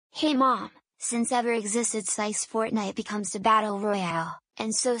Hey mom, since ever existed since Fortnite becomes the battle royale,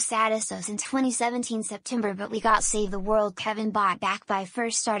 and so sad us in 2017 September but we got Save the World Kevin bought back by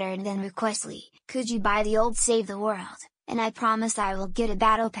first starter and then Requestly, could you buy the old Save the World, and I promise I will get a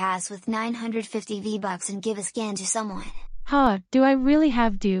battle pass with 950 V-Bucks and give a skin to someone. Huh, do I really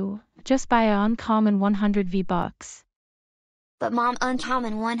have to? Just buy a uncommon 100 V-Bucks. But mom,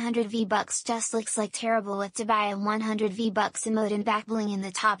 uncommon 100 V-Bucks just looks like terrible with to buy a 100 V-Bucks emote and back bling in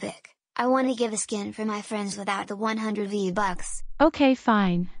the topic. I wanna give a skin for my friends without the 100 V-Bucks. Okay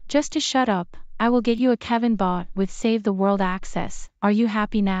fine, just to shut up, I will get you a Kevin bot with Save the World access. Are you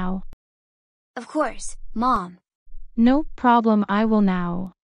happy now? Of course, mom. No problem, I will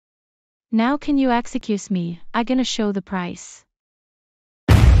now. Now can you excuse me, I gonna show the price.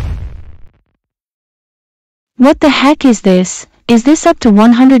 What the heck is this? Is this up to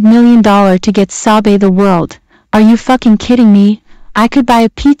 $100 million to get Save the World? Are you fucking kidding me? I could buy a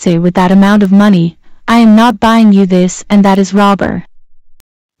pizza with that amount of money. I am not buying you this, and that is robber.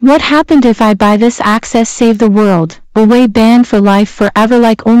 What happened if I buy this access Save the World? Away banned for life forever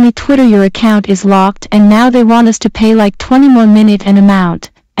like only Twitter, your account is locked and now they want us to pay like 20 more minute and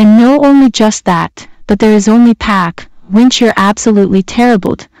amount. And no, only just that, but there is only pack, winch, you're absolutely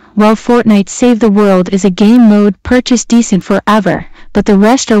terrible. Well, Fortnite Save the World is a game mode purchase decent forever, but the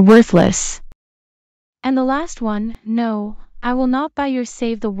rest are worthless. And the last one, no, I will not buy your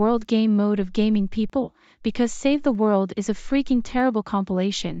Save the World game mode of gaming people, because Save the World is a freaking terrible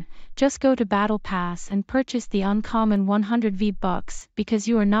compilation. Just go to Battle Pass and purchase the uncommon 100 V-Bucks, because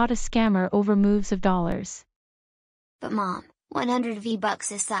you are not a scammer over moves of dollars. But mom, 100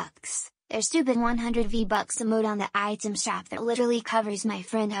 V-Bucks sucks. There's stupid 100 V-Bucks emote on the item shop that literally covers my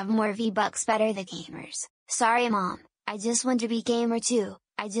friend have more V-Bucks better than gamers. Sorry mom, I just want to be gamer too.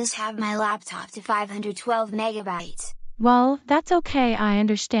 I just have my laptop to 512 megabytes. Well, that's okay, I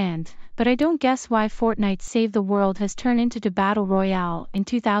understand, but I don't guess why Fortnite Save the World has turned into the Battle Royale in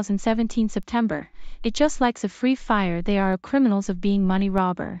 2017 September. It just likes a free fire, they are criminals of being money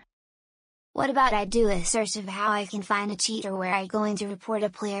robber. What about I do a search of how I can find a cheater where I going to report a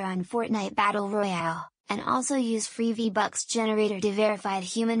player on Fortnite Battle Royale, and also use free V-Bucks generator to verified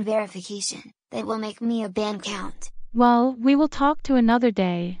human verification, that will make me a ban count. Well, we will talk to another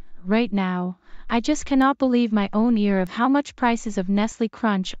day. Right now, I just cannot believe my own ear of how much prices of Nestle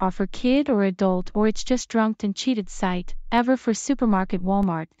Crunch are for kid or adult, or it's just drunk and cheated site, ever for supermarket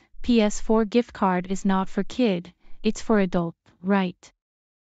Walmart. PS4 gift card is not for kid, it's for adult, right?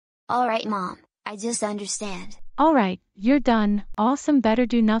 Alright mom, I just understand. Alright, you're done, awesome, better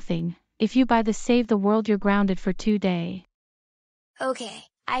do nothing. If you buy the Save the World you're grounded for 2 days. Okay,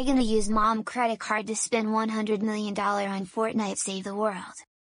 I gonna use mom credit card to spend $100 million on Fortnite Save the World.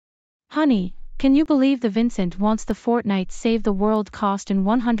 Honey, can you believe the Vincent wants the Fortnite Save the World cost in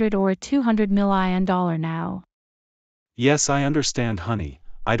 100 or 200 million dollar now? Yes, I understand honey,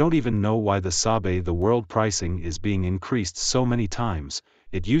 I don't even know why the Save the World pricing is being increased so many times.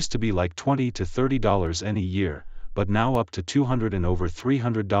 It used to be like $20 to $30 any year, but now up to $200 and over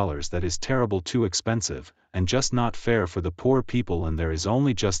 $300. That is terrible, too expensive, and just not fair for the poor people. And there is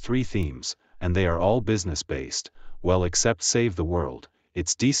only just 3 themes, and they are all business based, well except Save the World,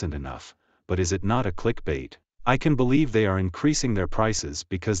 it's decent enough, but is it not a clickbait? I can believe they are increasing their prices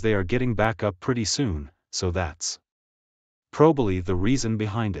because they are getting back up pretty soon, so that's probably the reason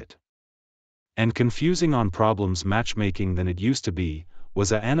behind it. And confusing on problems matchmaking than it used to be,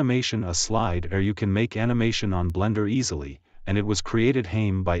 was a animation a slide or you can make animation on Blender easily, and it was created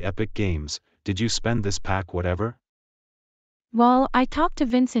by Epic Games. Did you spend this pack whatever? Well, I talked to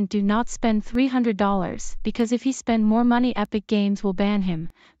Vincent, do not spend $300, because if he spend more money Epic Games will ban him,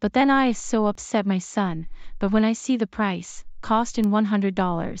 but then I is so upset my son, but when I see the price, cost in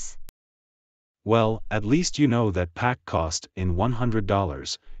 $100. Well, at least you know that pack cost in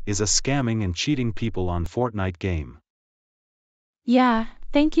 $100, is a scamming and cheating people on Fortnite game. Yeah,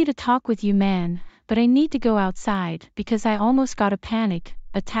 thank you to talk with you man, but I need to go outside because I almost got a panic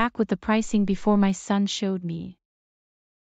attack with the pricing before my son showed me.